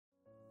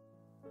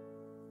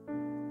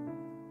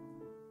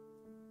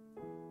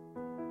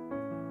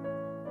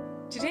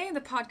Today in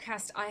the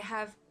podcast, I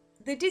have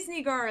the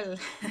Disney girl,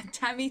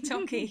 Tammy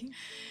Tuckey.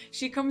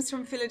 She comes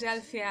from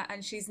Philadelphia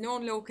and she's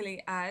known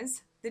locally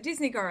as the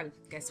Disney girl.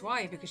 Guess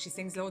why? Because she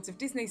sings loads of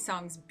Disney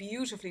songs,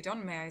 beautifully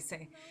done, may I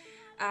say.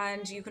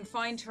 And you can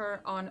find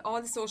her on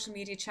all the social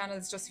media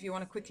channels just if you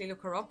want to quickly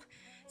look her up.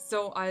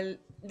 So I'll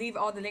leave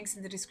all the links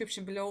in the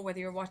description below, whether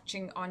you're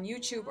watching on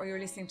YouTube or you're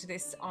listening to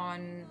this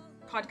on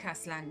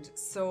podcast land.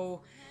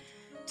 So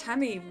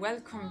Tammy,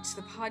 welcome to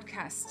the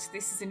podcast.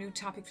 This is a new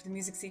topic for the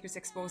Music Secrets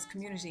Exposed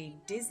community,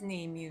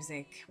 Disney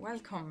music.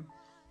 Welcome.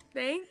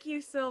 Thank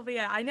you,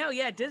 Sylvia. I know,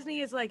 yeah, Disney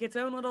is like its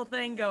own little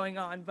thing going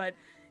on, but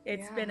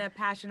it's Yeah. been a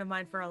passion of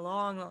mine for a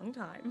long, long I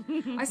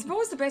time.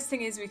 suppose the best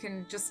thing is we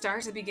can just start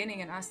at the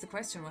beginning and ask the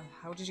question, well,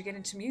 how did you get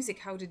into music?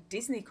 How did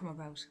Disney come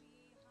about?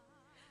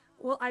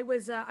 Well, I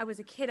was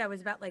a kid. I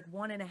was about like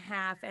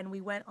 1.5, and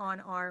we went on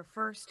our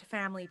first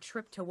family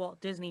trip to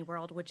Walt Disney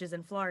World, which is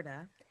in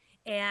Florida.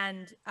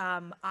 And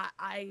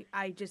I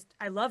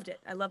loved it.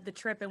 I loved the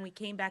trip, and we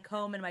came back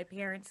home, and my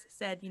parents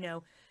said,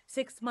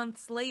 6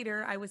 months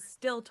later, I was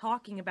still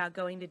talking about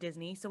going to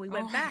Disney, so we Oh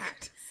went my back.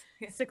 goodness.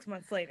 Yeah. 6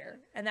 months later,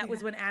 and that Yeah.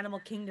 was when Animal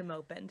Kingdom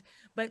opened.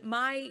 But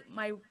my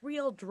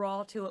real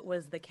draw to it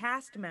was the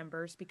cast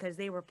members, because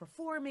they were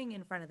performing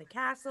in front of the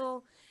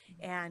castle,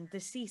 and to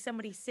see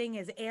somebody sing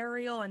as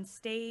Ariel on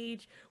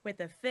stage with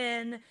a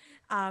fin,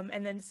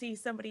 and then see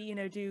somebody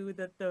do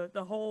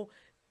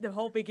the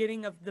whole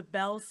beginning of the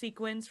Belle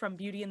sequence from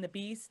Beauty and the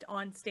Beast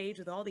on stage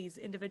with all these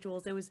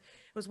individuals. It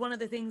was one of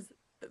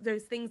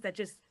those things that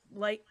just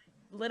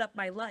lit up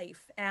my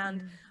life,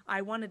 and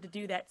I wanted to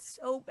do that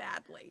so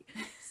badly.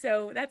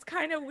 So that's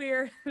kind of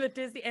where the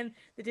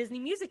Disney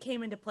music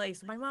came into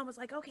place. My mom was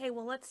like, "Okay,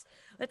 well, let's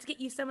get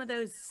you some of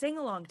those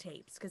sing-along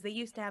tapes," because they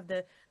used to have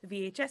the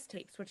VHS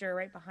tapes, which are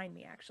right behind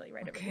me, actually,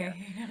 right over here.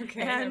 Okay.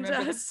 Okay. I And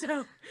remember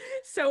them.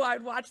 so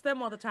I'd watch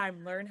them all the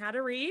time, learn how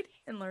to read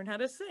and learn how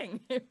to sing.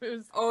 Oh, It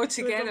was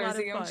a together lot as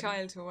a of young fun.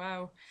 child.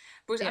 Wow.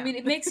 But I Yeah. mean,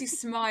 it makes you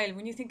smile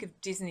when you think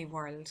of Disney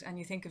World and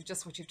you think of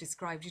just what you've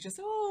described. You just,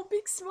 oh,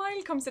 big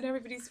smile comes on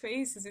everybody's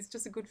faces. It's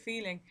just a good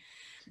feeling.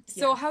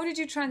 So, Yes. how did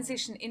you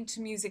transition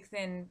into music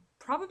then?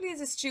 Probably as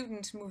a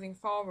student moving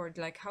forward.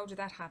 Like, how did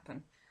that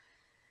happen?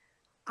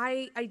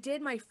 I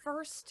did my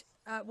first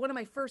one of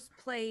my first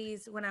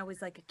plays when I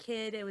was like a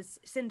kid. It was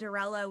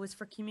Cinderella. It was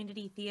for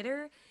community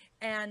theater,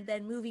 and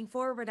then moving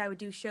forward, I would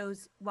do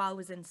shows while I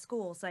was in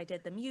school. So I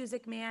did The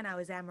Music Man. I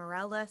was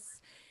Amaryllis,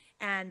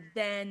 and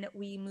then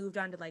we moved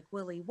on to like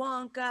Willy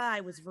Wonka.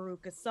 I was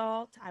Veruca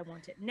Salt. I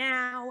Want It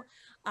Now,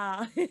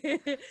 uh,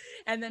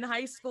 and then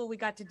high school we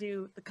got to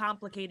do the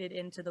complicated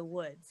Into the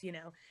Woods.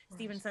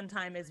 Stephen Right.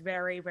 Sondheim is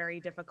very very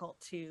difficult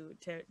to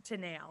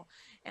nail,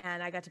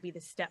 and I got to be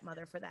the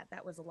stepmother for that.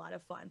 That was a lot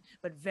of fun,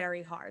 but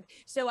very hard.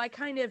 So I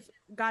kind of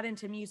got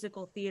into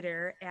musical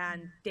theater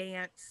and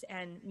dance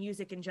and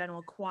music in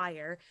general,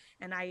 choir,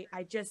 and I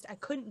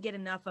couldn't get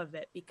enough of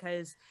it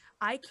because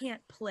I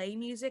can't play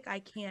music, I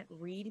can't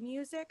read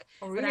music,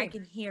 Oh, but I really?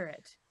 can hear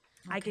it.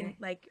 I can, Okay.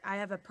 like, I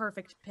have a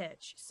perfect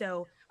pitch,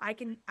 so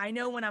I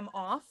know when I'm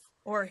off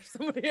or if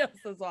somebody else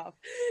is off.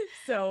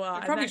 So It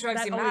and probably that drives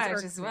that you always mad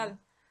irks as me. well.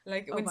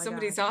 Like Oh when my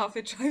somebody's gosh. off,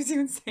 it drives you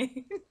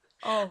insane.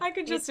 Oh, I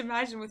can it just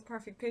imagine with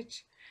perfect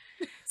pitch.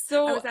 I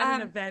So, was at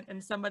an event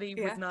and somebody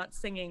was yeah. not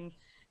singing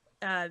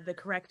the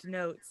correct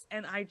notes,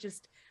 and I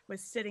just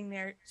was sitting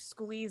there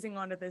squeezing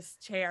onto this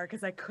chair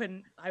because I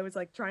couldn't. I was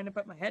like trying to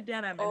put my head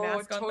down. I had my Oh,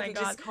 mask on, total thank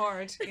God.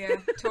 discord. Yeah,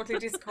 totally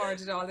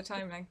discarded all the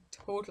time. Like,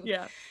 total.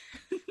 Yeah.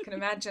 Can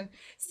imagine.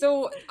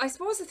 So, I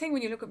suppose the thing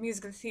when you look at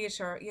musical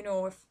theatre,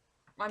 if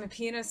I'm a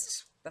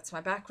pianist, that's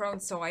my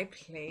background, so I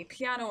play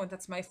piano and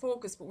that's my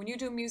focus. But when you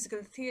do musical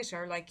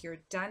theatre, like you're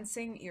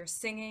dancing, you're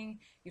singing,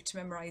 you have to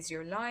memorize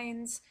your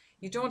lines.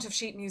 You don't have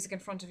sheet music in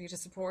front of you to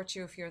support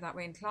you if you're that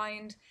way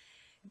inclined.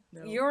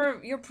 No.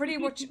 You're pretty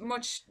much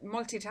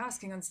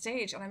multitasking on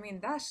stage, and I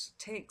mean that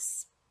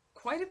takes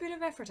quite a bit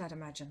of effort, I'd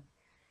imagine.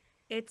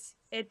 It's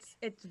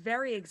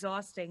very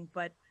exhausting,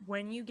 but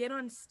when you get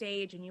on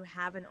stage and you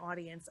have an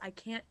audience, I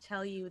can't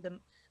tell you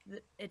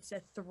it's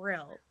a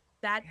thrill.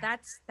 That Yeah.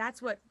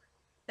 that's what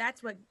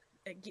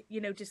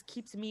just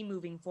keeps me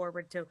moving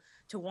forward to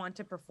want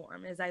to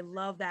perform. Is I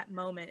love that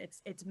moment.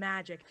 It's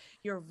magic.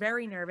 You're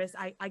very nervous.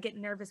 I get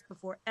nervous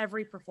before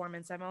every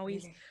performance. I'm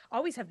always Really.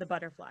 always have the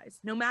butterflies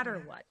no matter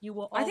Yeah. what. You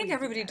will I think always do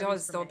everybody that, at least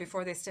does for though me.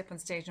 before they step on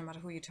stage, no matter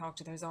who you talk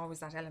to. There's always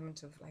that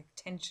element of like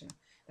tension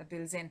that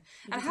builds in. You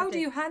And just have to,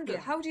 yeah.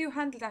 how do you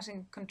handle that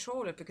and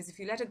control it? Because if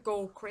you let it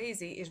go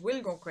crazy, it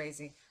will go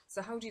crazy.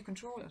 So how do you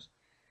control it?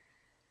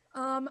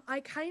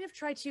 I kind of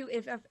try to,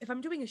 if I'm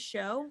doing a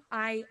show,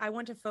 I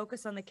want to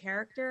focus on the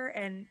character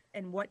and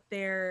what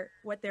their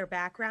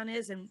background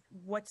is and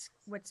what's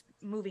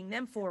moving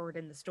them forward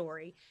in the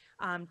story.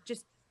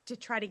 Just to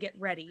try to get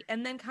ready,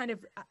 and then kind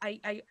of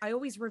I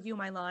always review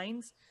my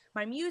lines.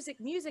 My music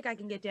I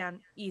can get down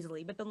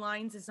easily, but the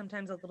lines is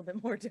sometimes a little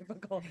bit more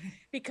difficult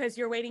because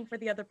you're waiting for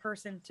the other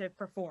person to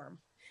perform,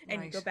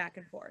 and you go Right. back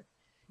and forth.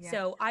 Yeah.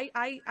 So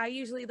I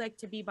usually like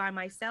to be by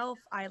myself.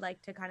 I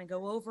like to kind of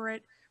go over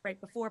it right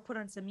before, put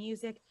on some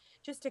music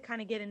just to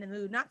kind of get in the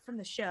mood, not from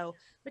the show,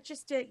 but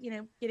just to,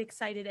 get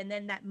excited. And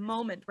then that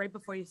moment right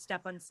before you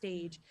step on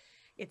stage,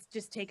 it's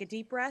just take a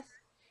deep breath,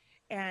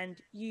 and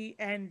you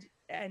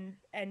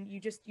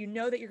just,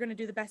 that you're going to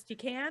do the best you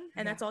can, and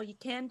Yeah. that's all you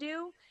can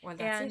do. Well,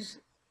 that's and it.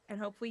 and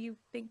hopefully you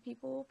think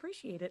people will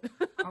appreciate it.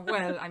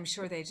 Well, I'm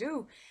sure they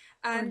do.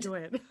 Or And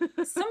enjoy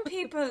it. some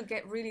people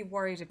get really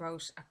worried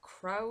about a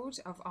crowd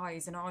of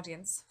eyes, an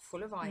audience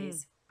full of Mm,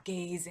 eyes,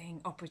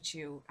 gazing up at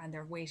you, and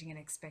they're waiting in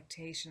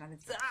expectation, and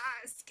it's you're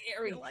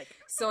scary. like,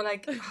 So,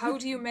 like, how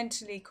do you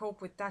mentally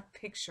cope with that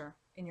picture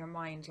in your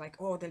mind? Like,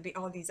 oh, there'll be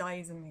all these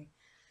eyes in me.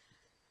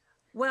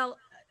 well,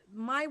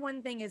 my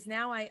one thing is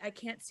now I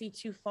can't see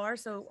too far.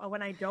 So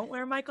when I don't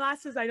wear my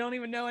glasses, I don't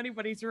even know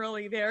anybody's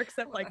really there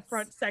except Well, like that's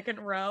front, second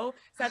row.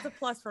 So that's a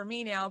plus for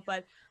me now.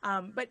 But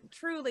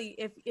truly,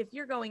 if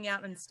you're going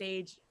out on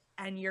stage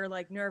and you're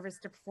like nervous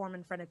to perform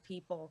in front of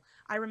people,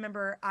 I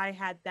remember I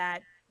had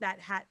I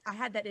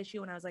had that issue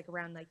when I was like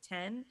around like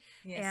 10,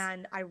 yes,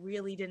 and I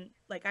really didn't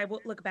like, I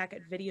would look back at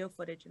video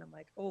footage and I'm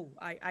like, oh,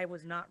 I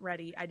was not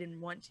ready. I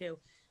didn't want to.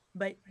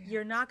 But yeah,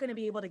 you're not going to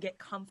be able to get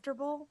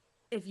comfortable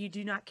if you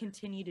do not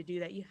continue to do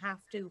that. You have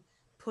to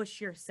push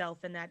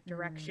yourself in that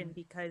direction,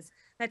 because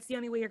that's the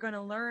only way you're going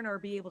to learn or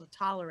be able to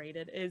tolerate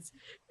it, is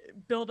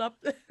build up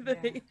yeah.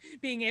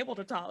 being able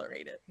to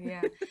tolerate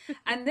Yeah. it.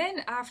 And then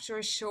after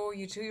a show,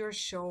 you do your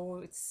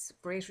show, it's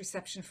great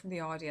reception from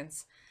the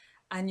audience,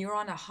 and you're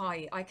on a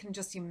high. I can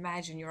just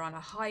imagine you're on a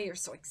high, you're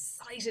so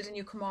excited, and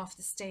you come off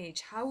the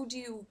stage. How do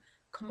you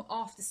come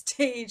off the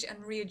stage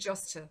and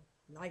readjust to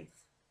life?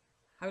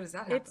 How does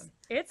that happen?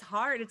 It's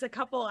hard. It's a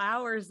couple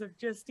hours of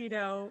just,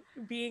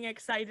 being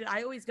excited.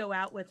 I always go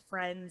out with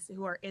friends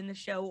who are in the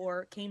show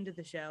or came to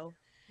the show,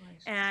 Right.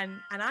 and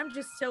I'm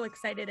just so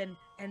excited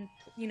and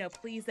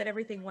pleased that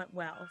everything went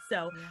well.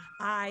 So Yeah.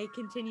 I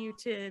continue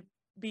to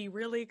be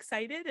really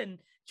excited and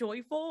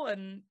joyful,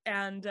 and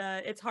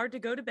it's hard to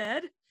go to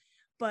bed,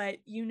 but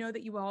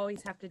that you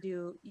always have to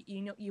do,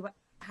 you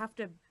have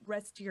to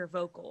rest your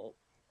vocal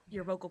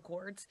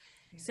cords.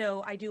 Yeah.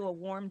 So I do a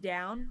warm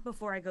down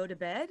before I go to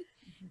bed,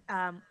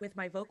 with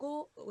my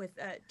vocal, with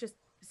just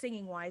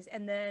singing wise,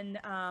 and then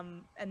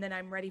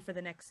I'm ready for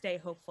the next day,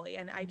 hopefully.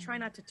 And I try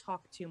not to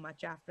talk too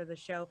much after the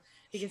show,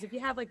 because if you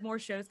have like more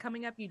shows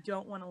coming up, you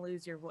don't want to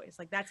lose your voice.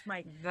 Like That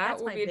that's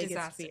would my be a biggest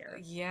disaster. fear.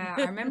 Yeah,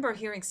 I remember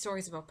hearing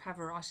stories about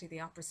Pavarotti, the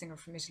opera singer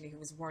from Italy, who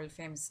was world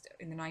famous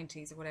in the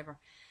 90s or whatever.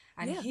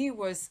 And Yeah. he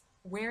was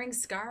wearing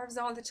scarves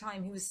all the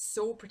time. He was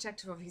so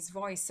protective of his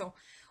voice. So,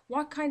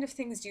 what kind of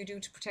things do you do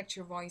to protect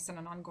your voice on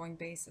an ongoing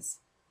basis?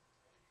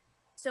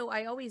 So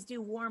I always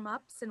do warm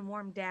ups and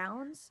warm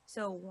downs.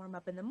 So warm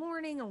up in the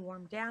morning and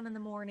warm down in the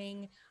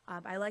morning.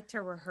 I like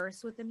to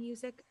rehearse with the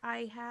music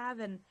I have,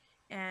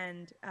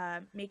 and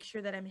make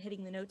sure that I'm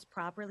hitting the notes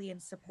properly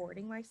and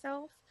supporting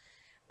myself.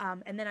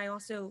 And then I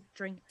also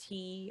drink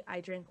tea.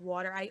 I drink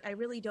water. I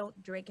really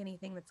don't drink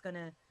anything that's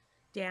gonna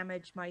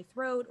damage my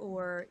throat,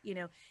 or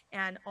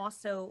and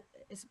also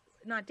it's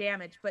not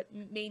damage, but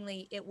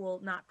mainly it will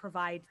not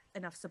provide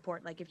enough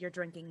support. Like if you're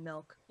drinking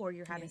milk or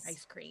you're having Yes.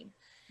 ice cream.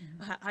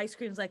 Ice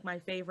cream's like my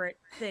favorite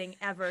thing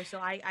ever, so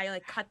I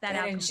like cut that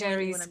Ben out and completely when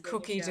Jerry's I'm doing a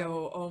cookie show.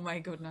 dough. Oh my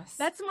goodness.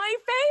 That's my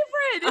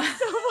favorite. It's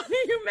so funny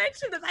you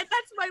mentioned that.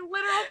 That's my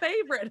literal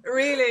favorite.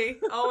 Really?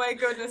 Oh my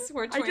goodness,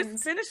 we're I just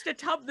twins. finished a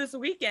tub this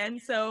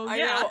weekend, so I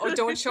yeah. know. Oh,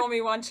 don't show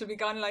me one. She'll be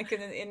gone like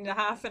in a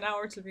half an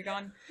hour. She'll be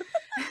gone.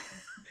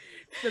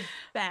 The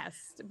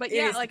best. But It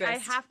yeah, is the like I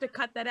best. have to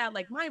cut that out.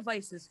 Like my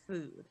vice is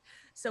food.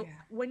 So Yeah.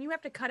 when you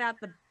have to cut out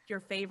your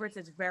favorites,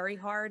 it's very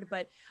hard,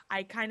 but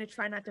I kind of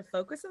try not to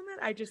focus on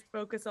that. I just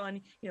focus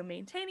on,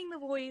 maintaining the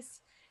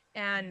voice,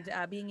 and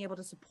being able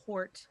to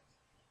support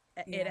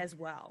it Yeah. as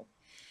well.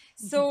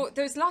 So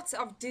there's lots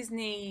of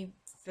Disney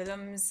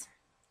films,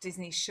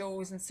 Disney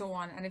shows, and so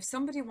on. And if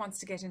somebody wants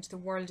to get into the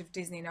world of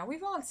Disney, now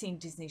we've all seen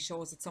Disney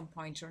shows at some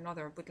point or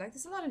another, but like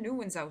there's a lot of new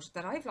ones out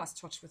that I've lost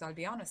touch with, I'll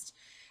be honest.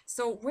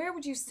 So where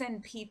would you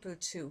send people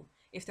to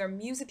if they're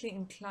musically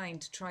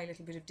inclined to try a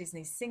little bit of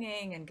Disney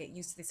singing and get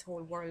used to this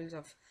whole world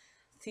of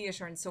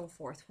theatre and so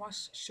forth? What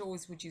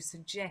shows would you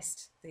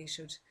suggest they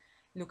should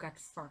look at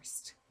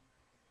first?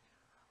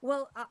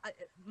 Well,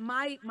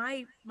 my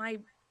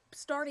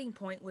starting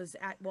point was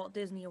at Walt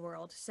Disney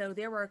World. So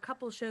there were a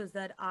couple shows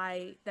that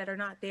are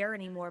not there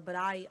anymore, but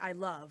I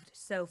loved.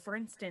 So for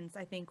instance,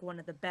 I think one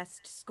of the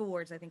best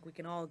scores, I think we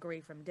can all agree,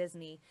 from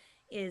Disney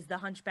is The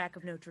Hunchback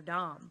of Notre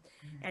Dame.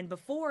 And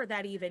before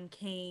that even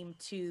came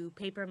to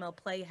Paper Mill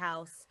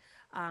Playhouse,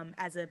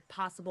 as a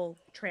possible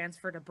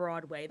transfer to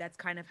Broadway. That's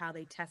kind of how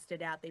they test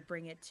it out. They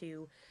bring it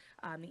to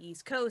the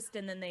East Coast,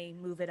 and then they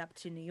move it up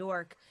to New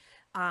York.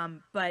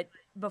 But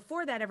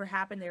before that ever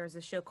happened, there was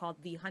a show called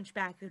The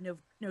Hunchback of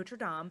Notre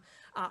Dame,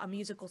 a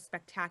musical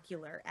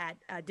spectacular at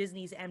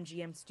Disney's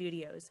MGM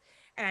Studios.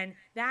 And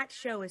that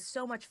show is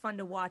so much fun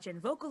to watch,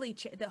 and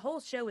the whole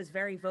show is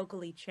very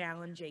vocally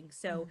challenging.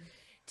 So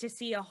to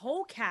see a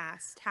whole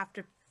cast have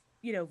to,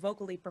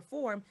 vocally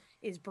perform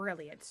is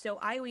brilliant. So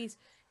I always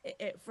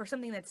for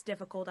something that's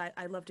difficult,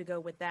 I love to go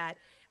with that.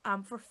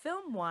 For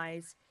film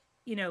wise,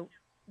 you know,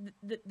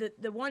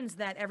 the ones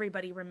that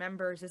everybody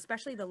remembers,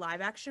 especially the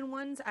live action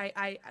ones,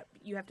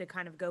 you have to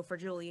kind of go for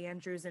Julie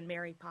Andrews and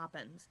Mary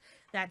Poppins.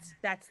 That's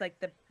like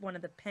the one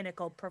of the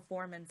pinnacle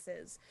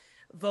performances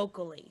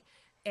vocally.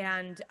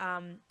 And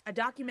a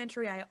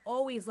documentary I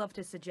always love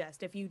to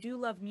suggest, if you do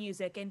love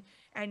music,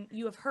 and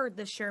you have heard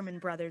the Sherman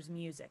Brothers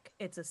music,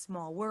 It's a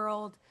Small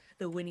World,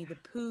 the Winnie the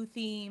Pooh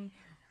theme,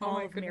 Oh all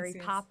my of goodness, Mary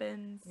yes.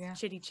 Poppins, Yeah.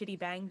 Chitty Chitty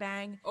Bang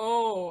Bang.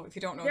 Oh, if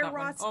you don't know Their that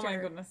one. Oh my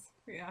roster, goodness.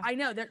 Yeah. I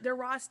know their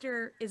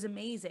roster is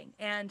amazing.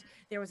 And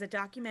there was a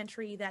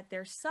documentary that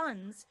their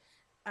sons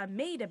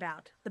made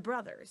about the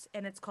brothers,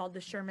 and it's called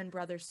The Sherman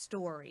Brothers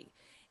Story.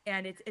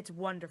 And it's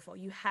wonderful.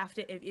 You have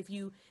to, if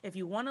you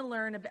want to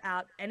learn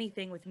about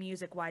anything with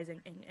music wise,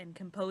 and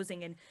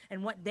composing,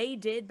 and what they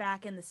did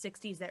back in the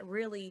 60s that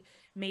really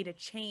made a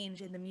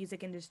change in the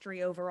music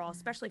industry overall,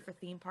 especially for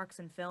theme parks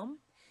and film,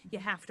 you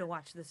have to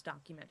watch this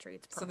documentary.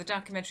 It's So the perfect.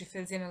 documentary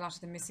fills in a lot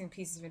of the missing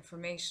pieces of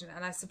information.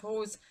 And I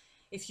suppose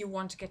if you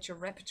want to get your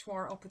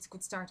repertoire up, it's a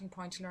good starting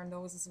point to learn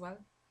those as well.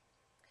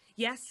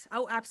 Yes,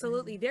 oh,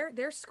 absolutely.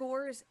 Their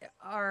scores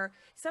are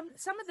some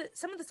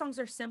of the songs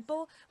are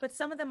simple, but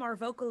some of them are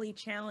vocally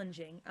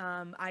challenging.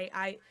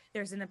 I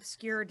there's an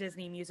obscure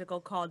Disney musical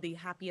called The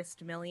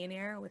Happiest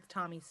Millionaire with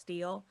Tommy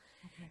Steele,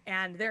 Okay.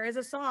 and there is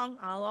a song,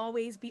 I'll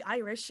Always Be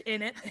Irish,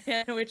 in it,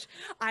 which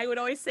I would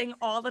always sing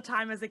all the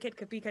time as a kid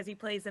because he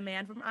plays a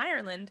man from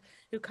Ireland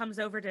who comes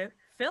over to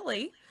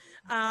Philly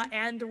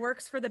and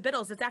works for the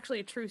Biddles. It's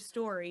actually a true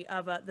story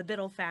of the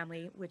Biddle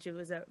family, which it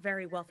was a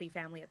very wealthy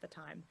family at the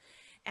time.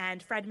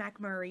 And Fred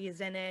MacMurray is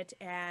in it,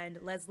 and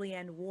Leslie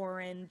Ann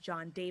Warren,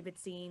 John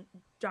Davidson,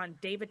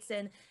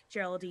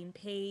 Geraldine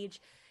Page.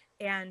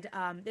 And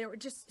there were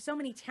just so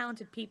many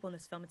talented people in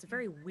this film. It's a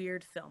very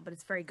weird film, but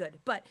it's very good.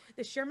 But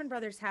the Sherman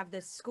Brothers have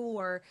this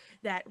score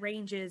that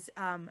ranges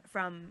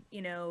from,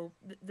 you know,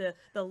 the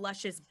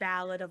luscious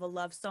ballad of a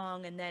love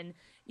song, and then,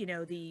 you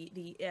know,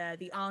 the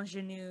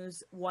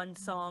ingenues one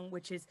song,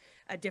 which is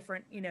a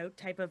different, you know,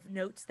 type of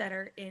notes that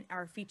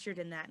are featured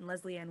in that. And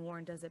Leslie Ann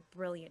Warren does it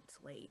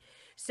brilliantly.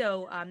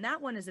 So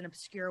that one is an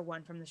obscure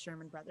one from the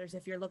Sherman Brothers.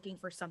 If you're looking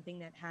for something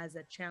that has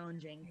a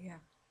challenging Yeah.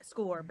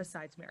 score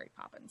besides Mary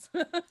Poppins.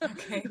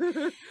 Okay.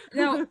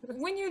 Now,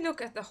 when you look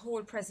at the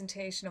whole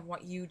presentation of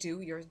what you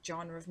do, your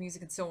genre of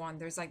music and so on,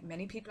 there's like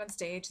many people on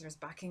stage, there's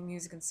backing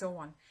music and so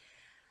on.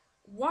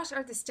 What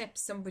are the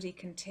steps somebody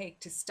can take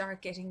to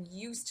start getting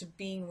used to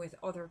being with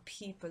other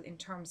people in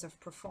terms of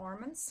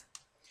performance?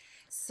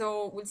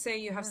 So we'll say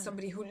you have Yeah.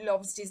 somebody who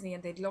loves Disney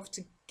and they'd love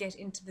to get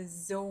into the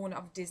zone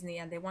of Disney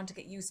and they want to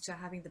get used to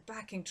having the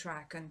backing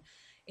track and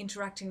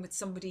interacting with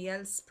somebody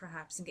else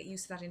perhaps and get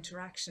used to that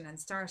interaction and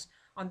start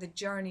on the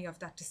journey of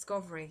that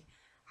discovery.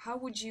 How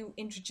would you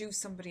introduce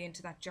somebody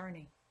into that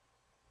journey?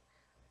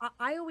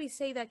 I always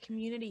say that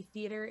community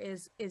theater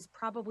is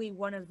probably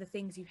one of the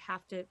things you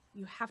have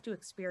to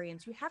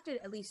experience. You have to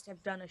at least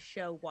have done a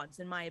show once,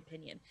 in my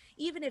opinion.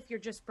 Even if you're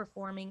just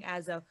performing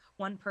as a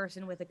one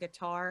person with a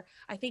guitar,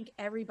 I think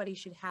everybody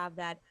should have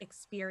that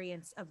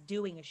experience of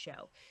doing a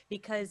show,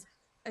 because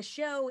a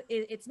show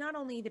it's not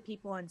only the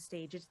people on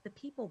stage, it's the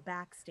people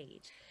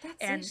backstage.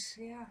 That's it, And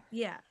yeah.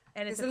 yeah,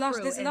 and it's There's a a lot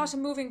crew. there's a And lot of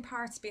moving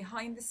parts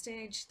behind the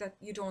stage that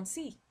you don't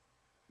see,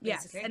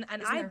 yes, basically,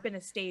 and isn't I've there? been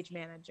a stage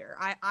manager.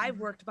 I've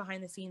worked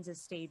behind the scenes as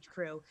stage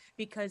crew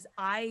because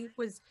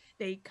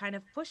they kind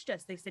of pushed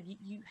us. They said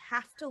you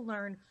have to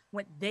learn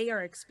what they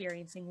are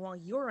experiencing while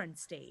you're on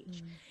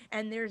stage.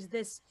 And there's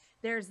this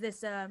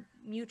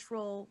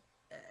mutual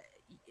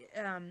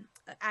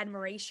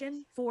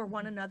admiration for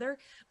one another,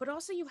 but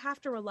also you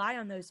have to rely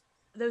on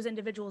those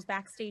individuals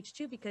backstage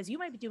too, because you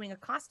might be doing a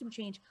costume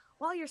change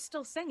while you're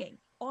still singing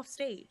off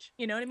stage.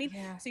 You know what I mean?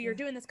 Yeah, So you're yeah.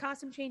 doing this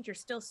costume change, you're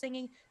still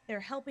singing, they're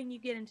helping you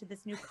get into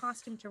this new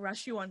costume to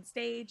rush you on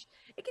stage.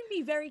 It can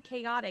be very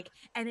chaotic,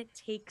 and it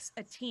takes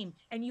a team,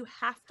 and you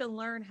have to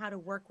learn how to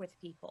work with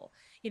people.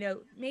 You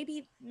know,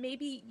 maybe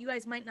you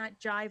guys might not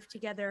jive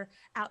together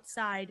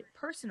outside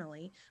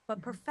personally,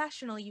 but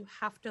professionally you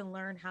have to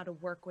learn how to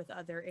work with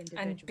other And be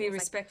individuals. Like,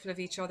 respectful of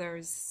each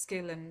other's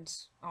skill and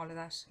all of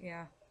that.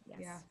 Yeah, yeah.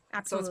 yes, So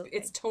it's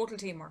absolutely. total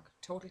teamwork,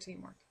 total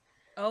teamwork,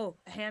 Oh,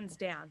 hands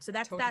down. So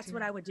that's total that's what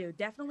teamwork. I would do.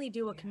 Definitely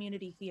do a Yeah,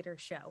 community theater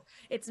show.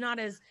 It's not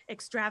as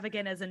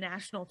extravagant as a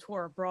national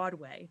tour of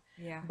Broadway,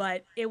 yeah.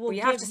 but it will But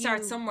you have to give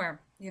start you,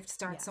 somewhere. You have to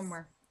start yes.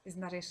 somewhere. Isn't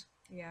that it?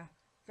 Yeah.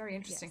 Very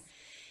interesting. Yes.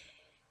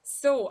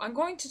 So I'm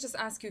going to just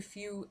ask you a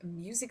few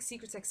Music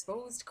Secrets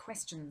Exposed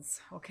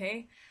questions,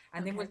 okay?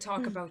 And then we'll Okay.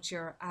 talk about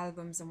your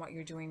albums and what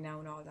you're doing now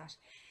and all that.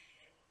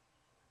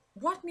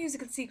 What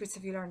musical secrets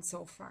have you learned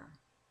so far?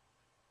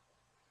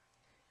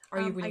 Are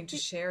you I willing to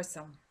think share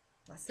some?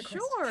 That's the question.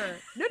 sure.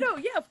 No, no,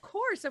 yeah, of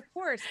course, of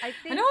course. I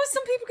I know think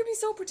some people can be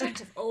so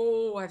protective.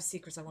 Oh, I have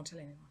secrets I won't tell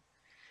anyone.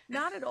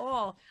 not at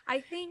all.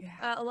 I think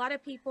Yeah, a lot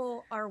of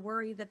people are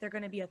worried that they're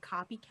going to be a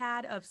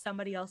copycat of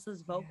somebody else's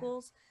yeah,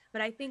 vocals,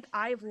 but I think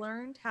I've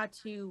learned how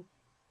to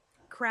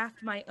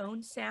craft my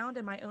own sound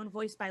and my own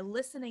voice by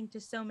listening to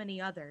so many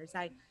others.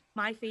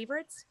 My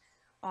favorites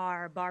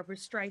are Barbara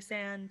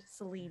Streisand,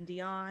 Celine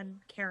Dion,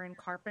 Karen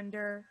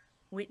Carpenter,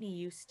 Whitney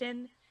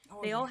Houston. Oh,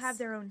 They all have yes.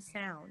 their own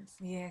sounds.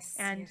 Yes,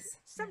 And yes. Yeah.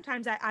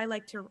 sometimes I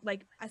like to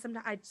like I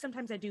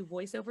sometimes I do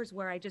voiceovers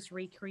where I just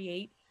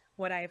recreate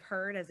what I've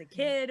heard as a Yeah.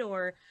 kid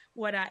or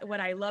what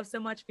I love so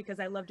much because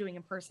I love doing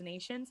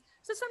impersonations.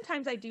 So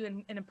sometimes I do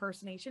an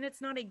impersonation.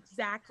 It's not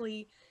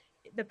exactly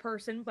the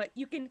person, but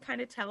you can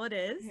kind of tell it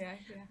is. Yeah,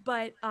 yeah.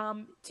 But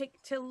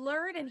to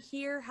learn and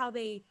hear how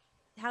they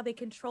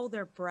control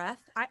their breath,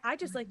 I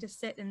just like Mhm. to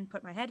sit and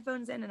put my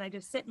headphones in and I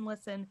just sit and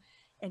listen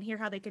and hear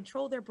how they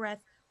control their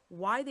breath,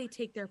 why they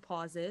take their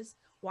pauses,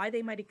 why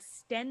they might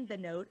extend the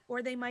note,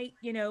 or they might,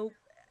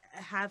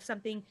 have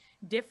something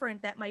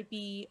different that might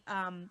be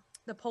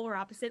the polar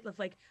opposite of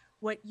like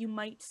what you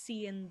might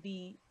see in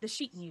the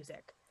sheet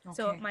music.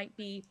 So it Okay. might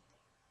be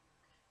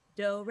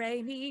do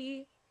re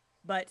mi,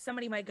 but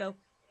somebody might go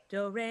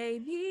do re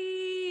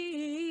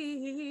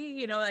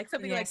mi, like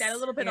something like that, a Yes.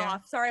 little bit Yeah.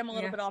 off. Sorry, I'm a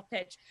little Yeah. bit off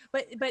pitch,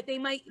 but they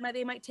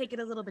might take it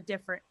a little bit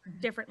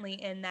Mhm. differently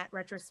in that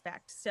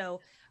retrospect.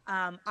 So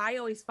I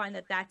always find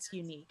that that's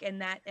unique,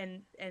 and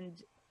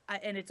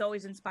and it's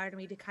always inspired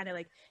me to kind of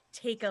like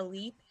take a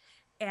leap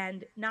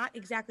and not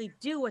exactly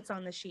do what's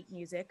on the sheet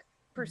music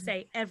per Mhm.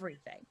 se,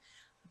 everything.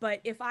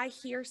 But if I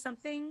hear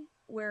something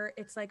where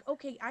it's like,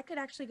 okay, I could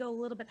actually go a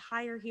little bit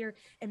higher here,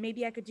 and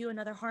maybe I could do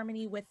another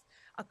harmony with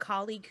a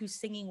colleague who's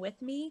singing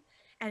with me,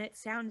 and it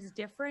sounds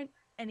different,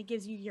 and it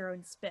gives you your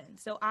own spin.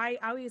 So I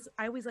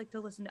always like to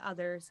listen to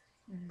others'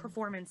 Mhm.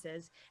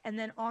 performances, and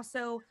then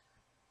also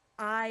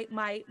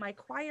my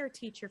choir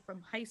teacher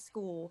from high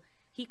school,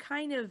 he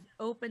kind of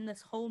opened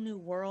this whole new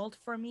world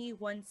for me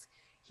once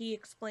he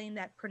explained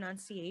that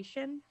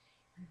pronunciation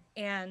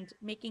and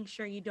making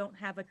sure you don't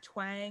have a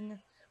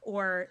twang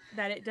or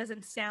that it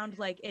doesn't sound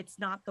like it's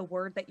not the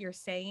word that you're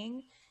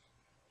saying.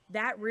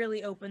 That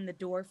really opened the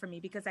door for me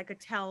because I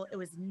could tell it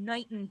was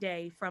night and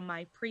day from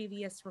my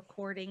previous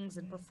recordings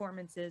and Yeah.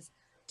 performances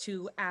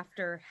to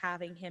after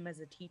having him as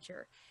a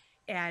teacher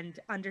and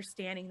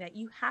understanding that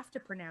you have to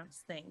pronounce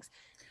things.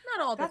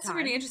 Not all the That's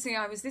really time. interesting.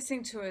 I was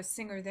listening to a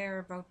singer there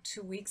about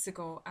 2 weeks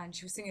ago, and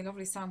she was singing a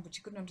lovely song, but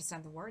she couldn't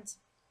understand the words,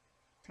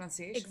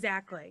 pronunciation.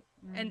 Exactly.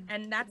 And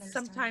Couldn't that's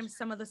understand sometimes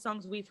some of the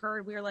songs we've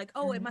heard, we're like, it.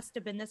 oh, it must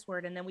have been this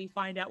word. And then we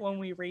find out when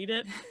we read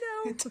it,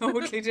 no,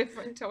 Totally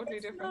different. Totally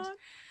it's different. not.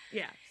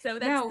 Yeah. So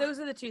Now, those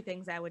are the two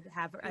things I would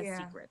have as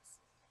yeah. secrets.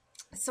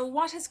 So,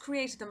 what has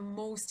created the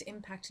most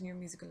impact in your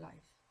musical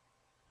life?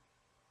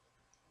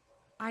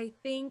 I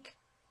think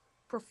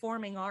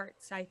performing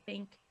arts, I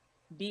think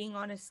being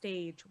on a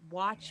stage, Yeah.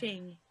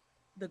 watching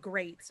the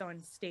greats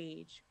on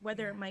stage,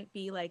 whether Yeah. it might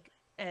be like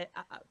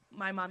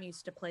my mom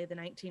used to play the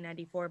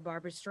 1994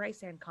 Barbara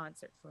Streisand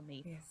concert for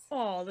me Yes.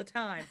 all the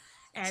time,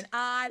 and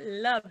I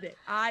loved it.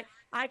 I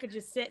could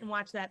just sit and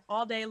watch that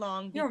all day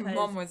long Your mum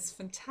because was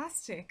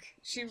fantastic.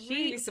 She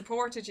really she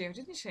supported you,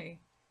 didn't she?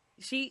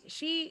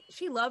 she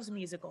loves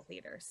musical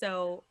theater.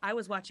 So I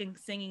was watching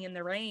Singing in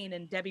the Rain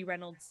and Debbie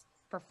Reynolds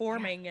Yeah.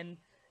 performing, and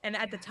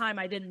at the Yeah. time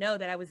I didn't know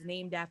that I was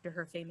named after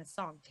her famous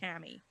song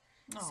Tammy.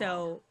 Oh.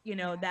 So,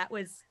 Yeah. that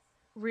was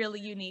really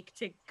unique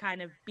to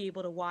kind of be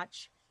able to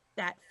watch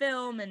that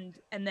film and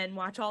then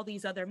watch all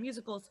these other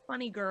musicals,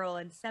 Funny Girl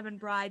and Seven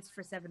Brides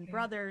for Seven Yeah.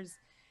 Brothers.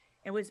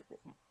 It was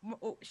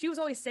she was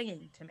always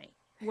singing to me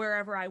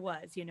wherever I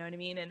was, you know what I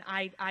mean? And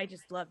I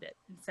just loved it.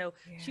 And so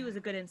she Yeah. was a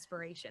good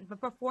inspiration. But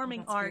Oh, performing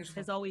that's arts beautiful.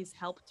 has always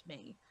helped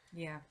me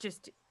Yeah.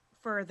 just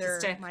further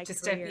my To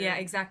step, career yeah,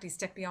 and exactly.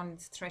 Step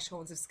beyond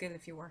thresholds of skill,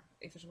 if it were.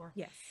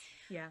 yes.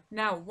 Yeah.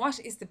 Now, what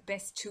is the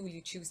best tool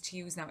you choose to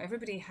use now?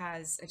 Everybody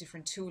has a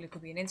different tool. It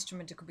could be an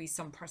instrument, it could be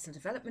some personal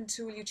development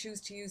tool you choose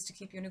to use to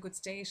keep you in a good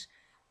state.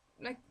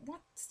 Like,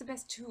 what's the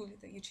best tool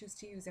that you choose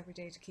to use every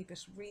day to keep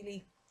it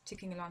really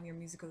ticking along your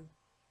musical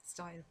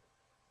style?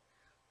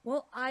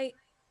 Well, I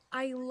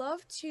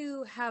love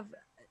to have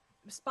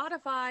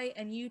Spotify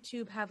and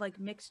YouTube have like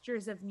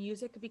mixtures of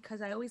music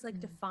because I always like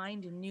to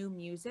find new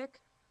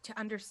music to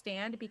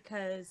understand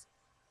because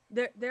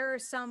there are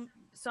some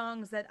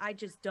songs that I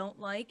just don't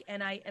like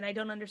and I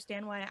don't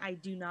understand why I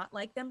do not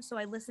like them, so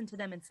I listen to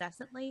them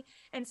incessantly,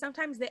 and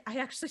sometimes I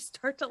actually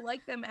start to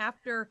like them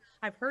after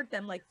I've heard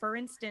them. Like for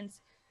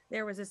instance,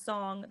 there was a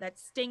song that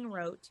Sting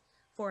wrote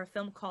for a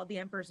film called The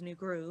Emperor's New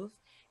Groove,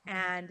 Okay.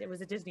 and it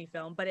was a Disney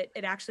film, but it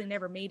actually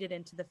never made it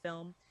into the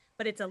film.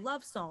 But it's a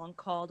love song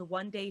called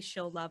One Day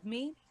She'll Love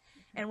Me.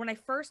 And when I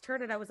first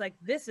heard it, I was like,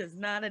 this is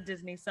not a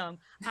Disney song.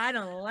 I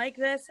don't like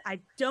this. I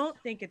don't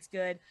think it's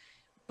good.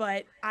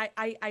 But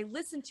I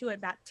listened to it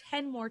about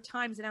 10 more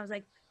times and I was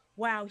like,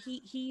 wow,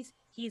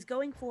 he's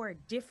going for a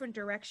different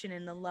direction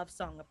in the love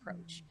song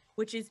approach,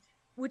 which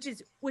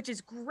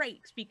is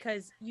great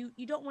because you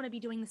don't want to be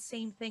doing the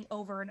same thing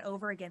over and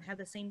over again, have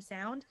the same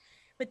sound.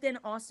 But then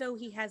also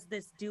he has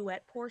this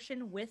duet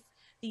portion with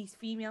the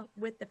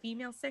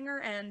female singer,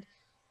 and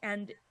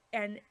and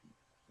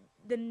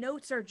the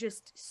notes are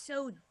just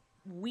so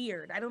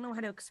weird. I don't know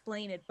how to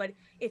explain it, but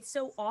it's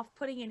so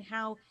off-putting in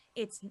how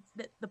it's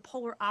the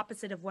polar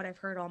opposite of what I've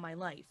heard all my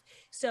life.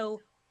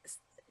 So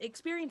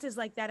experiences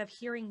like that of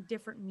hearing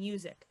different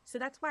music. So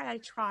that's why I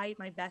try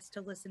my best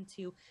to listen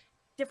to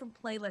different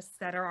playlists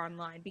that are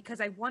online,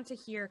 because I want to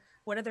hear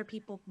what other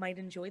people might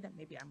enjoy that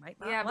maybe I might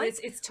not Yeah, but like.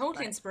 it's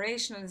totally But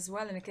inspirational as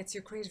well, and it gets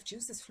your creative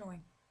juices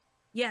flowing.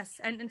 yes,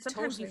 and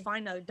sometimes you Totally.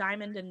 find a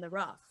diamond in the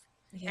rough,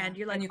 Yeah, and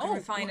you're and like, you can oh,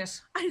 refine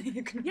it. I,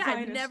 You can yeah, I've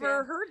refine it. Yeah.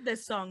 never heard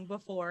this song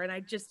before, and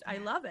I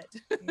love it.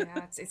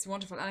 Yeah, it's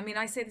wonderful. And I mean,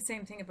 I say the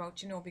same thing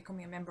about,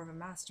 becoming a member of a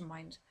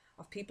mastermind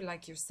of people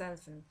like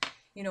yourself, and,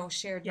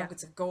 shared Yeah.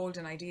 nuggets of gold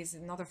and ideas,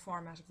 another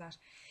format of that.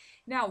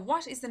 Now,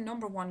 what is the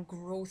number one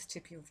growth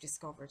tip you've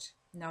discovered?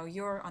 Now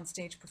you're on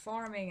stage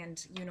performing, and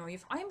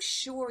I'm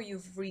sure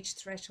you've reached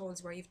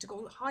thresholds where you have to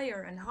go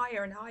higher and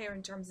higher and higher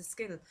in terms of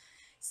skill.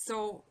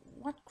 So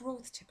what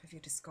growth tip have you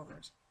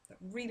discovered that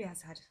really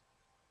has had,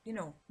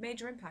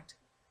 major impact?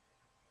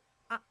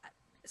 I,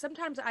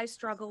 sometimes I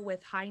struggle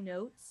with high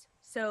notes.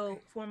 Okay. So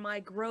for my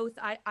growth,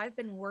 I've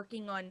been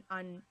working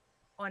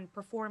on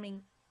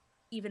performing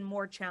even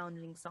more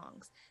challenging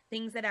songs,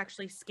 things that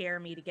actually scare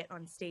me to get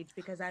on stage,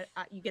 because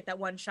you get that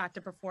one shot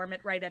to perform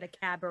it right at a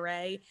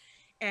cabaret,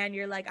 and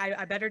you're like,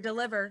 I better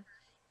deliver,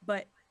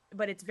 but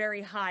it's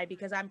very high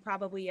because I'm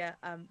probably a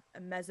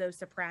mezzo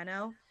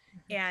soprano,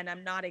 and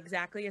I'm not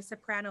exactly a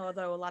soprano,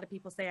 although a lot of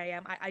people say I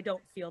am. I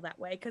don't feel that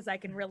way because I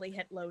can really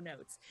hit low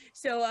notes.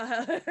 So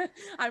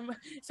I'm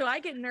so I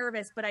get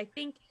nervous, but I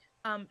think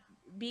um,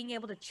 being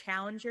able to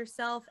challenge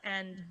yourself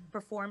and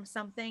perform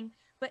something,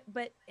 but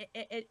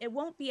it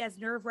won't be as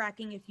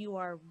nerve-wracking if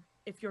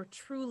you're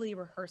truly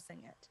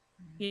rehearsing it.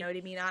 You know what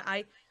I mean?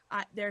 I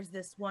there's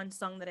this one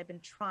song that I've been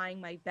trying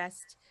my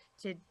best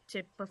to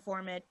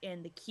perform it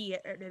in the key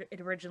it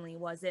originally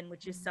was in,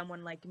 which is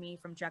Someone Like Me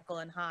from Jekyll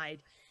and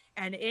Hyde,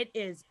 and it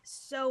is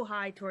so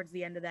high towards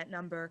the end of that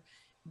number,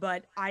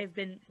 but I've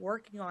been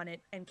working on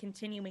it and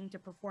continuing to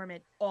perform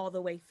it all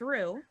the way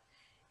through,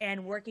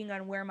 and working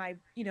on where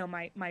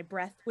my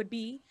breath would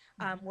be,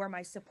 where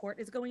my support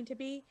is going to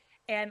be,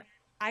 and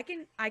I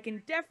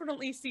can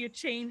definitely see a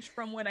change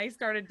from when I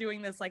started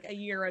doing this like a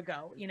year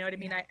ago. You know what I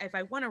mean? Yeah. If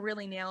I want to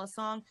really nail a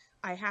song,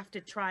 I have to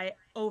try it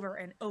over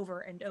and over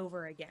and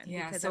over again,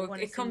 Yeah, because I so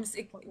want to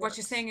see what what you're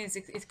works. saying is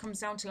it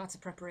comes down to lots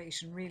of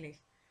preparation, really.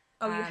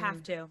 Oh, you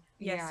have to.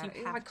 Yes, Yeah,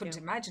 you I have couldn't to.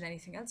 imagine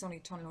anything else, only a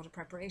ton load of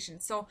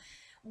preparation. So,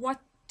 what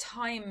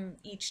time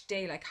each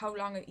day, like how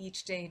long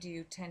each day do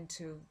you tend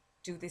to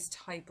do this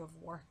type of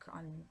work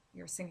on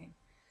your singing?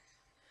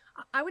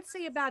 I would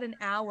say about an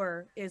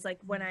hour is like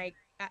when I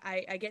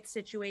get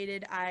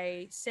situated.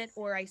 I sit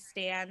or I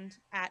stand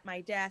at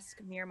my desk,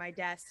 near my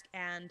desk,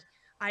 and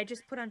I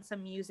just put on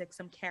some music,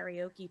 some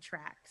karaoke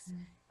tracks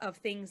of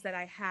things that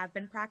I have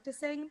been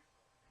practicing,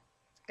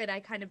 and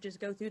I kind of just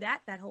go through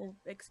that whole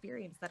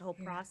experience, that whole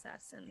Yeah,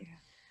 process, and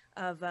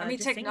yeah. of I mean,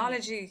 just singing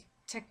it.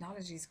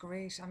 technology is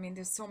great. I mean,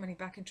 there's so many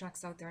backing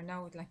tracks out there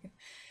now. Like,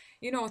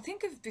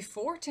 think of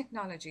before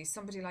technology,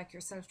 somebody like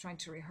yourself trying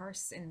to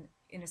rehearse in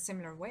a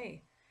similar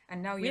way,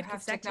 and now We you had have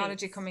cassette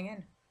technology tapes. coming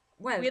in.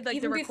 Well, We had like the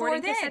even before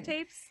recording cassette then,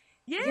 tapes.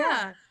 yeah,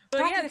 Yeah.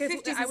 Well, back yeah, in the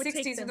because 50s I and would take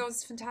 60s when them.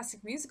 those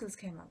fantastic musicals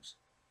came out.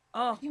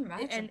 Oh, Can you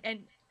imagine?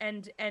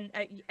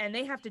 and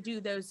they have to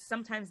do those,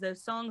 sometimes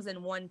those songs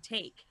in one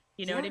take.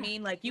 You know what I Yeah,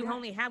 mean? Like you yeah.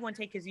 only have one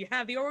take because you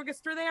have the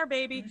orchestra there,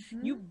 baby.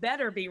 You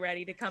better be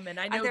ready to come in.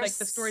 I And know they're like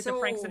the stories of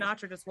Frank so,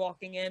 Sinatra just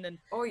walking in and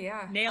oh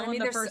yeah. And I nailing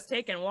mean, the first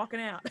take and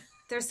walking out.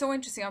 they're so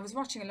interesting. I was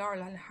watching a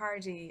Laurel and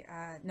Hardy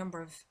number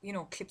of,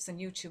 clips on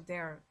YouTube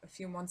there a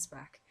few months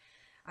back.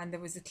 And there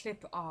was a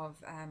clip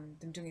of them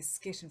doing a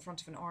skit in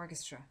front of an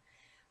orchestra.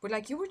 But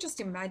like you were just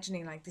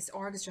imagining, like this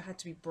orchestra had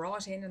to be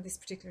brought in on this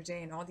particular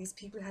day, and all these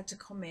people had to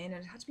come in,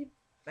 and it had to be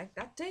like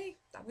that day.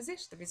 That was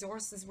it. The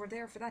resources were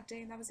there for that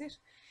day, and that was it.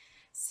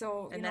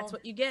 So And that's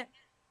what you get.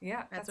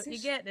 yeah, That's that's what you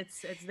it. get.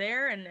 It's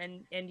there,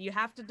 and you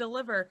have to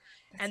deliver.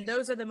 That's And it.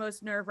 those are the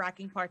most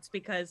nerve-wracking parts,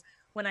 because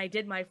when I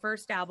did my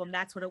first album,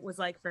 that's what it was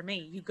like for me.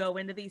 You go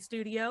into the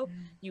studio,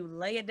 you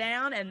lay it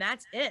down, and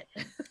that's it.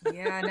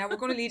 Yeah. Now we're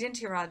going to lead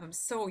into your album.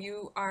 So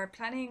you are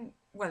planning.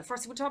 Well,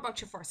 first we'll talk about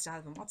your first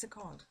album. What's it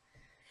called?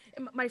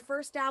 My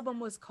first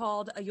album was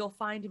called You'll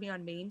Find Me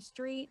on Main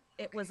Street.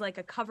 It Okay. was like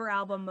a cover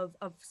album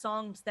of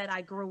songs that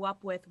I grew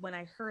up with when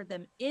I heard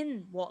them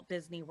in Walt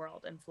Disney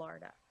World in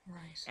Florida.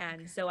 Right.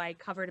 And Okay. so I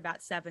covered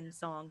about 7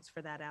 songs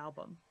for that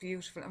album.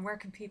 Beautiful. And where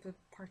can people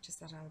purchase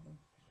that album?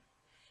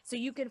 So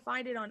you can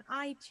find it on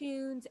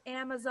iTunes,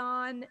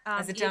 Amazon.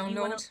 As a If you want to,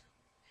 download?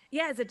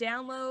 yeah, as a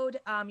download.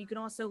 You can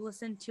also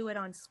listen to it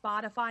on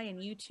Spotify and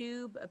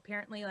YouTube.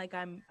 Apparently, like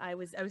I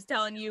was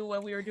telling you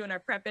when we were doing our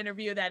prep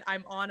interview that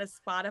I'm on a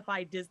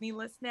Spotify Disney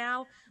list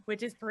now,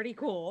 which is pretty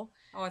cool.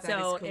 Oh, that is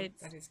So cool.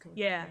 it's, That is cool.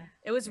 yeah, Yeah.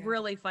 it was Yeah.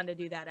 really fun to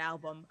do that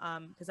album.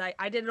 Because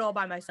I did it all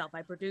by myself.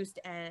 I produced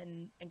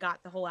and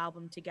got the whole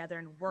album together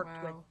and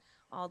worked with Wow.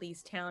 all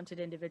these talented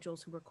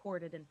individuals who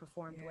recorded and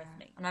performed with Yeah.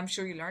 me. And I'm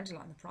sure you learned a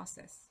lot in the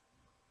process.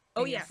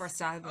 Oh Being your yes. first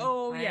album.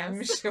 Oh I yes.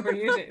 am sure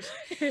you did.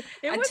 It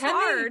And was tell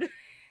me, hard.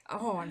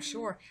 oh, I'm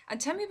sure.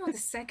 And tell me about the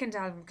second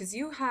album, because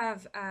you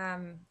have,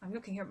 I'm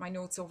looking here at my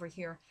notes over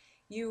here.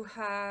 You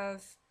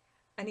have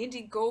an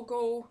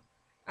Indiegogo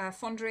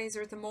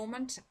fundraiser at the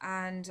moment,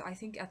 and I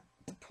think at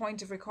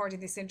point of recording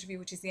this interview,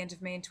 which is the end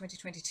of May in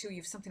 2022,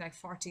 you've something like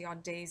 40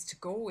 odd days to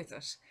go with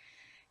it.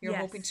 You're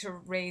hoping Yes. to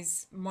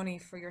raise money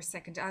for your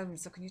second album.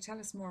 So can you tell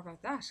us more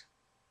about that?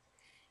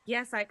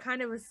 Yes, I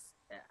kind of was.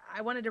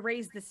 I wanted to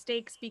raise the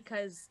stakes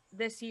because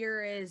this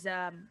year is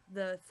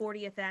the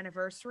 40th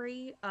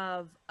anniversary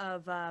of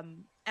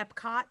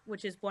Epcot,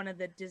 which is one of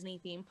the Disney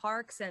theme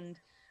parks, and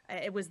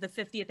it was the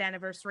 50th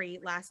anniversary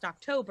last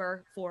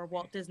October for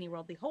Walt Disney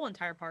World, the whole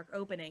entire park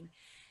opening.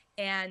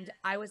 And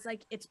I was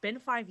like, it's been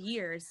 5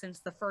 years since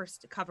the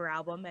first cover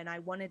album, and I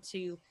wanted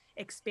to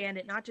expand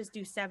it, not just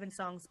do 7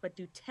 songs, but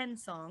do 10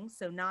 songs,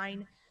 so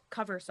 9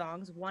 cover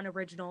songs, 1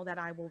 original that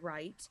I will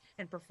write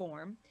and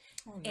perform.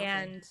 Oh, lovely.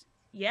 And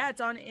yeah,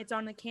 it's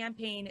on the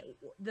campaign.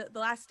 The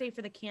last day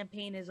for the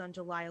campaign is on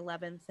July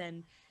 11th,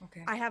 and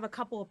Okay. I have a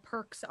couple of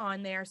perks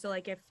on there. So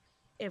like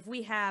if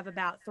we have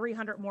about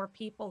 300 more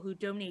people who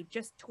donate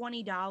just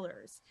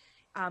 $20,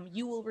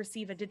 you will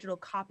receive a digital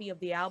copy of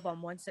the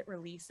album once it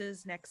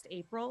releases next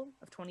April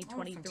of Oh,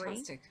 2023.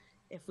 fantastic.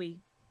 If we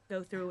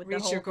go through with the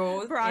Reach your whole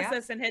goal. Yeah.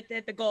 process and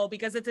hit the goal,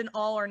 because it's an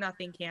all or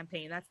nothing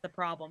campaign. That's the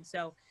problem.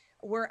 So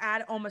we're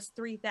at almost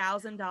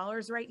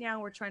 $3,000 right now.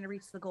 We're trying to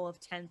reach the goal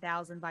of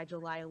 10,000 by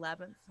July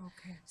 11th.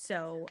 Okay.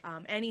 So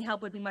any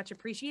help would be much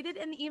appreciated.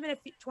 And even if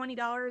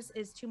 $20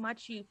 is too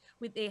much,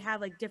 they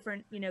have like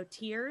different,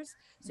 tiers.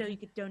 So you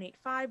could donate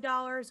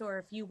 $5, or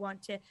if you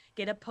want to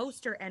get a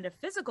poster and a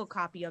physical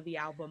copy of the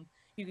album,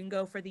 you can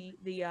go for the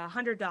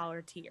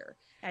 $100 tier,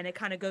 and it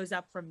kind of goes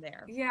up from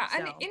there. Yeah,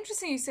 and So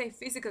interesting you say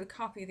physical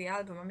copy of the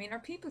album. I mean, are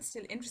people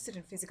still interested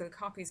in physical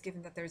copies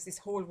given that there's this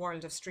whole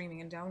world of streaming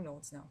and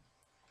downloads now?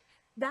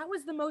 that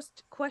was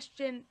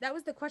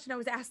the question I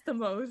was asked the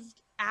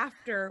most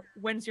after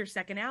when's your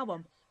second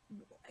album?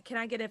 Can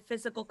I get a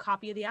physical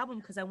copy of the album,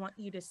 because I want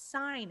you to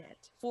sign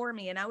it for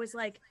me? And I was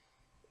like,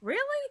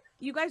 really?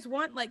 You guys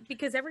want, like,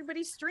 because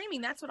everybody's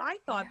streaming, that's what I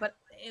thought. But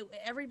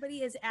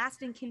everybody has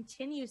asked and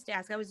continues to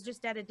ask. I was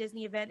just at a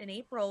Disney event in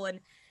April, and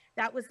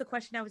that was the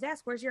question I was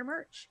asked: where's your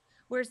merch?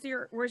 Where's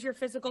your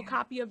physical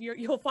copy of your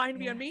You'll Find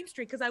Me on Main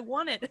Street? Because I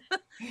want it.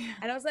 Yeah.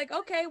 And I was like,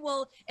 okay,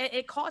 well,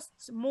 it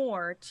costs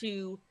more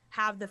to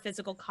have the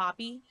physical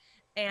copy,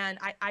 and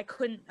I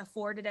couldn't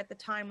afford it at the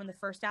time on the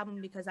first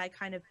album, because I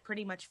kind of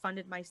pretty much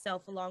funded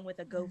myself along with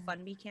a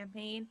GoFundMe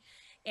campaign.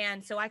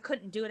 And so I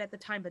couldn't do it at the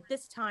time. But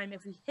this time,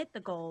 if we hit the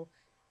goal,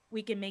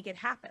 we can make it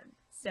happen.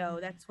 So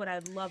that's what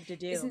I'd love to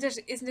do. Isn't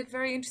it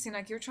very interesting?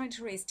 Like, you're trying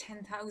to raise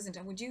 10,000,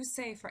 and would you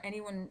say for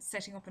anyone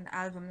setting up an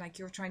album, like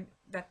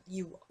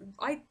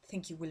I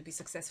think you will be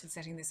successful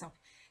setting this up,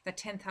 that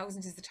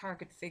 10,000 is the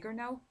target figure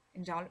now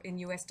in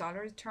US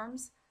dollar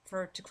terms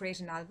to create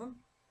an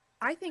album?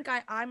 I think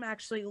I'm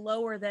actually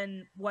lower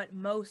than what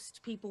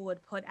most people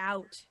would put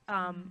out.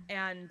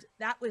 And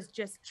that was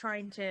just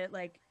trying to,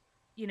 like,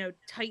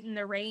 tighten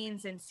the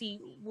reins and see,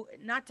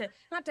 not to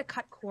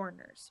cut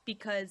corners,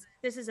 because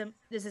this is a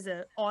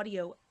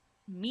audio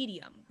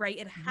medium, right?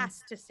 It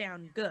has to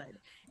sound good.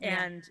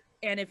 Yeah.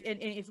 And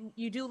if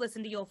you do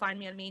listen to You'll Find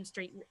Me on Main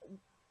Street,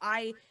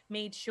 I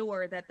made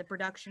sure that the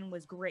production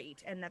was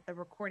great and that the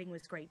recording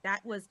was great.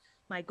 That was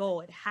my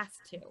goal. It has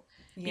to,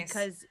 Yes.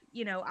 because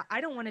I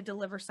don't want to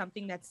deliver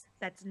something that's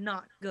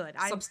not good.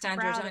 I'm Substandard.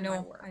 proud I of my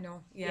know. work. I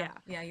know. Yeah.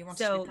 Yeah. You want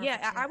So it to be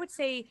perfect. I would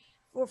say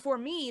for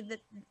me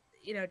that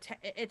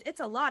it's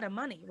a lot of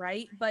money,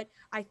 right? But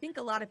I think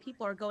a lot of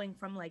people are going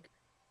from, like,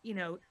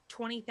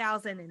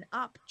 20,000 and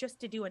up just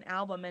to do an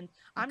album, and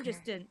I'm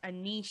just a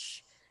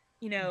niche,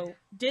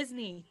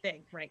 Disney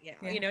thing right now.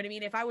 Yeah. You know what I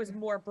mean? If I was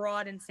more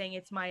broad and saying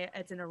it's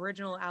an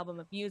original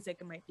album of music,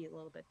 it might be a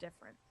little bit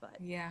different.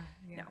 But Yeah.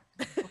 Yeah. no.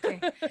 Okay.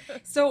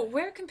 So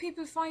where can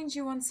people find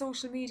you on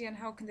social media, and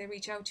how can they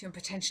reach out to you and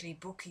potentially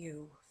book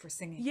you for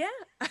singing? Yeah,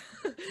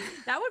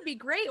 that would be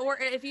great. Or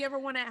if you ever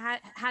want to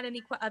had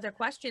any other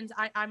questions,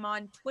 I'm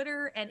on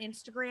Twitter and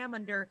Instagram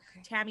under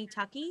Tammy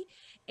Tucky,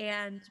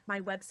 and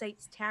my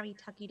website's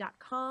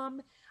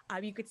tammytucky.com.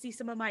 You could see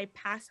some of my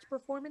past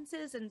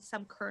performances and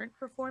some current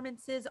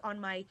performances on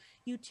my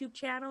YouTube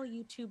channel,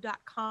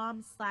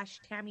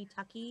 youtube.com/Tammy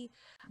Tucky.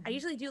 I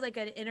usually do like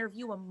an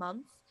interview a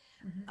month,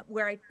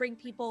 where I bring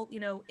people,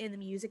 in the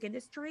music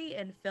industry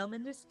and film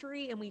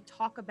industry, and we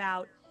talk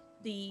about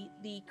the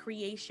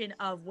creation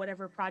of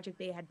whatever project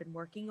they had been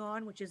working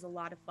on, which is a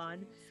lot of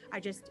fun. I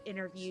just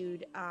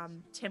interviewed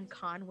Tim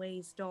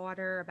Conway's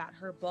daughter about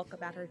her book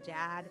about her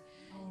dad,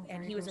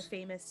 and he was a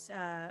famous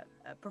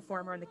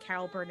performer on the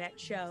Carol Burnett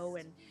show,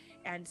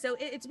 and so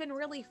it's been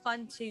really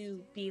fun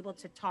to be able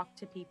to talk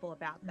to people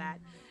about that.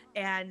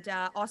 And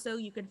also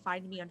you can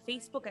find me on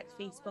Facebook at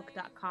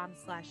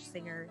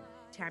facebook.com/singer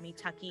Tammy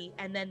Tucky,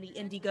 and then the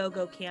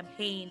Indiegogo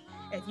campaign.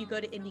 If you go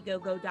to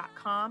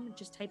Indiegogo.com,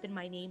 just type in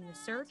my name in the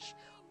search,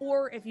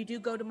 or if you do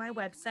go to my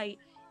website,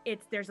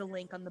 there's a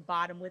link on the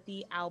bottom with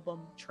the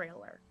album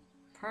trailer.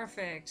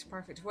 Perfect.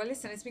 Well,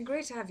 listen, it's been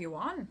great to have you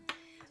on,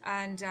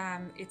 and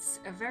it's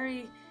a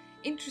very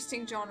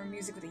interesting genre of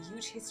music with a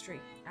huge history.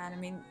 And I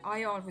mean,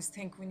 I always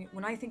think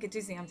when I think of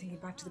Disney, I'm thinking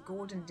back to the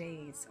golden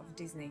days of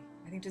Disney.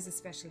 I think there's a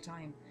special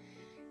time,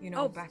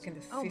 back in the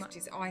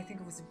 50s. I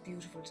think it was a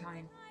beautiful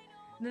time.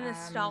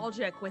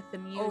 nostalgic with the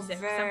music.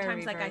 very,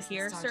 Sometimes like I very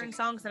hear certain nostalgic.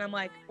 songs and I'm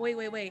like,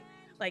 wait.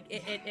 Like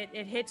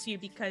it hits you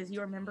because you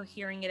remember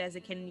hearing it as a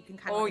kid and you can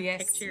kind of like Yes,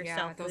 picture yeah,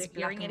 yourself those black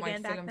hearing and it white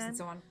again back films and then.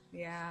 so on.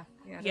 Yeah,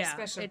 they're Yeah,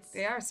 special. it's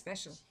They are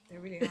special. They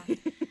really are.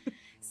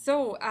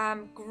 So,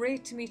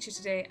 great to meet you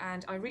today,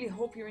 and I really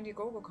hope your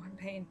Indiegogo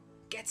campaign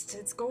gets to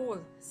its goal.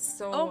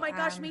 So, oh my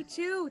gosh, me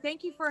too.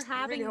 Thank you for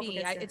I really having hope it me.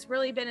 gets there. It's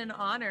really been an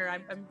honor.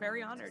 I'm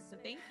very honored. So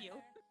thank you.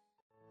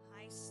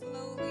 I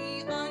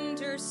slowly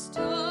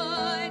understood